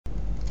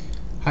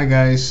Hi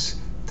guys,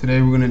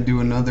 today we're going to do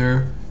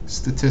another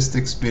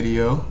statistics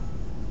video,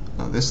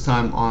 this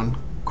time on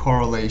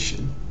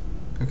correlation,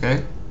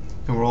 okay?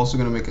 And we're also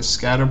going to make a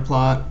scatter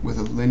plot with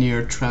a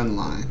linear trend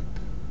line,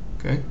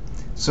 okay?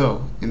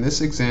 So in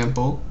this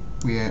example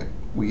we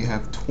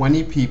have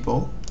 20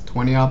 people,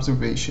 20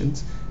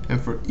 observations,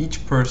 and for each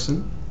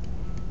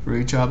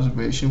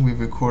observation we've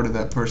recorded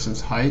that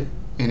person's height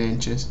in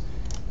inches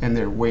and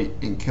their weight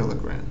in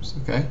kilograms,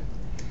 okay?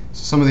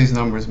 So some of these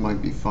numbers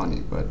might be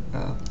funny, but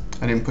I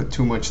didn't put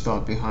too much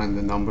thought behind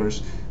the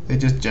numbers. They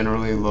just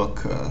generally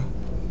look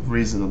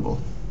reasonable.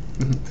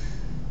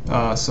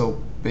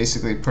 So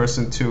basically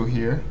person 2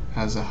 here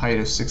has a height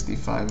of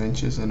 65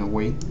 inches and a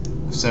weight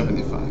of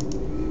 75.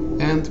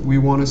 And we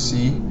want to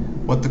see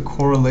what the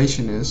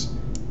correlation is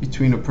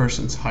between a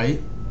person's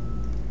height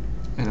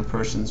and a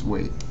person's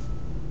weight.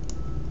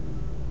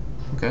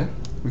 Okay?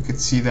 We could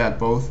see that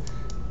both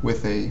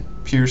with a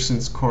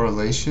Pearson's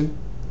correlation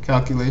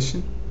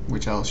calculation,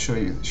 which I'll show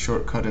you the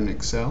shortcut in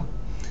Excel,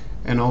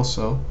 and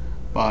also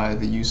by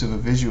the use of a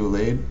visual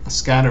aid, a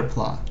scatter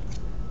plot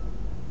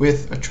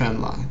with a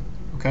trend line.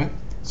 Okay,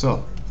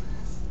 so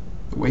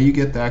the way you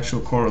get the actual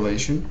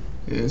correlation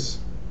is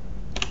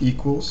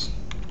equals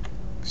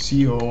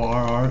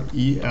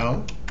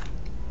CORREL,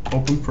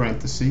 open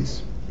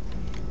parentheses,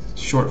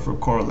 short for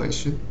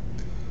correlation.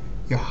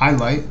 You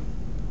highlight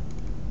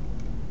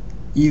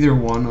either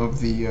one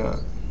of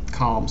the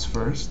columns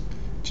first,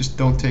 just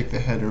don't take the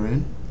header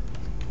in,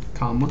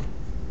 comma,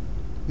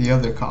 the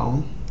other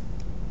column,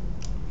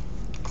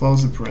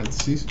 close the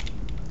parentheses,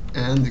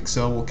 and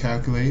Excel will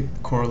calculate the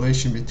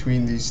correlation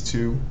between these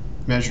two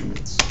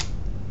measurements.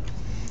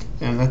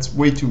 And that's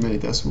way too many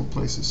decimal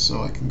places,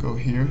 so I can go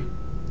here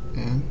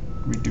and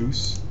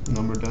reduce the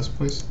number of decimal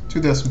places.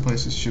 2 decimal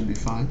places should be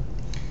fine.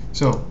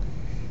 So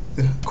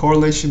the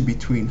correlation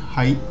between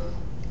height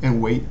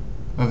and weight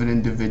of an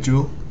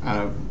individual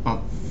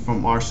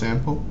from our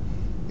sample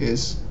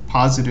is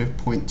positive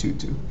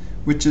 0.22,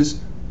 which is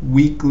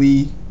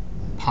weakly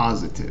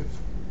positive.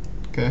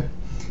 Okay,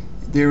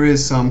 there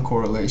is some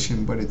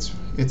correlation, but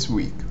it's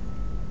weak.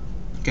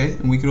 Okay,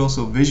 and we could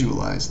also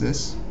visualize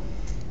this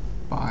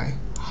by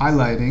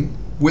highlighting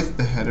with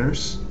the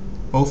headers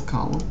both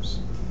columns,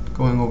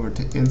 going over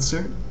to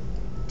Insert,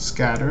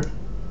 Scatter,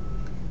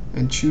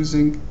 and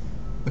choosing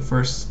the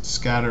first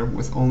scatter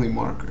with only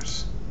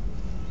markers.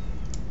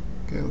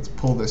 Okay, let's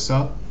pull this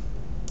up.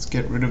 Let's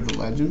get rid of the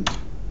legend.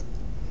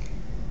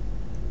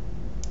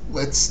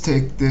 Let's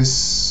take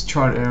this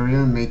chart area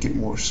and make it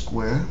more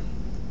square.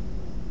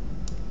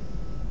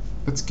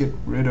 Let's get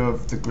rid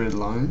of the grid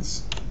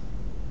lines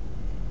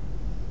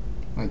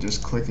by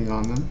just clicking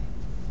on them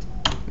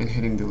and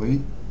hitting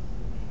delete.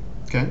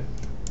 Okay,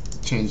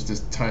 change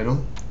this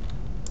title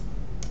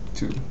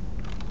to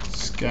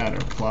scatter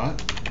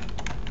plot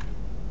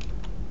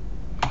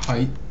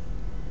height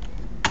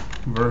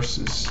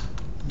versus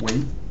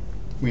weight.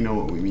 We know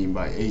what we mean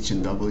by H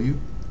and W,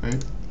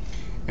 right?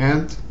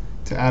 And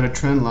to add a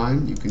trend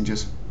line, you can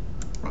just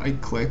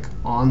right click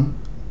on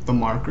the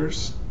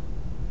markers,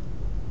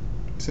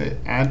 say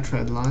add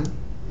trend line,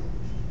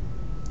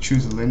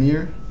 choose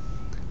linear,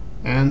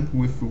 and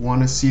if we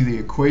want to see the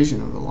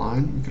equation of the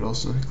line, we could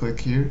also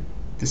click here,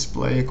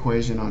 display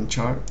equation on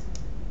chart,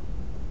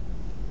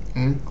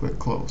 and click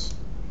close.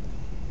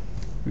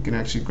 We can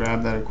actually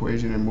grab that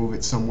equation and move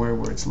it somewhere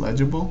where it's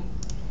legible,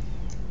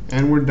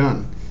 and we're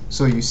done.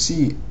 So you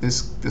see the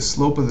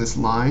slope of this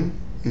line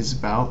is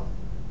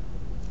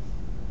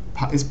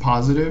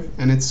positive,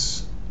 and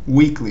it's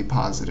weakly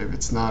positive.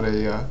 It's not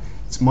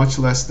it's much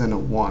less than a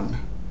 1.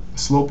 A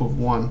slope of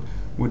 1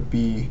 would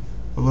be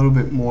a little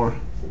bit more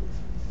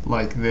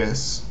like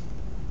this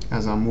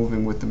as I'm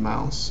moving with the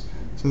mouse.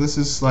 So this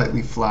is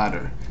slightly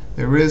flatter.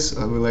 There is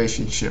a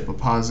relationship, a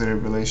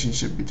positive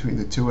relationship between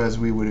the two as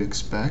we would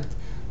expect,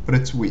 but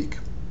it's weak.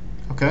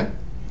 Okay?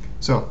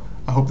 So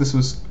I hope this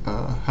was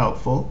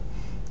helpful.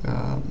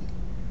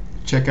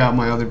 Check out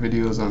my other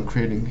videos on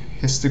creating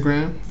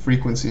histogram,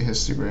 frequency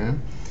histogram,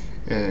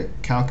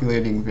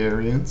 calculating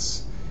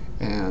variance,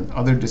 and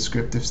other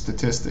descriptive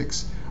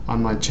statistics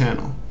on my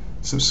channel.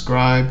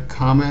 Subscribe,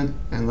 comment,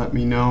 and let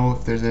me know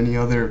if there's any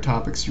other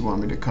topics you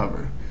want me to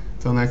cover.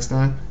 Till next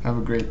time, have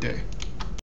a great day.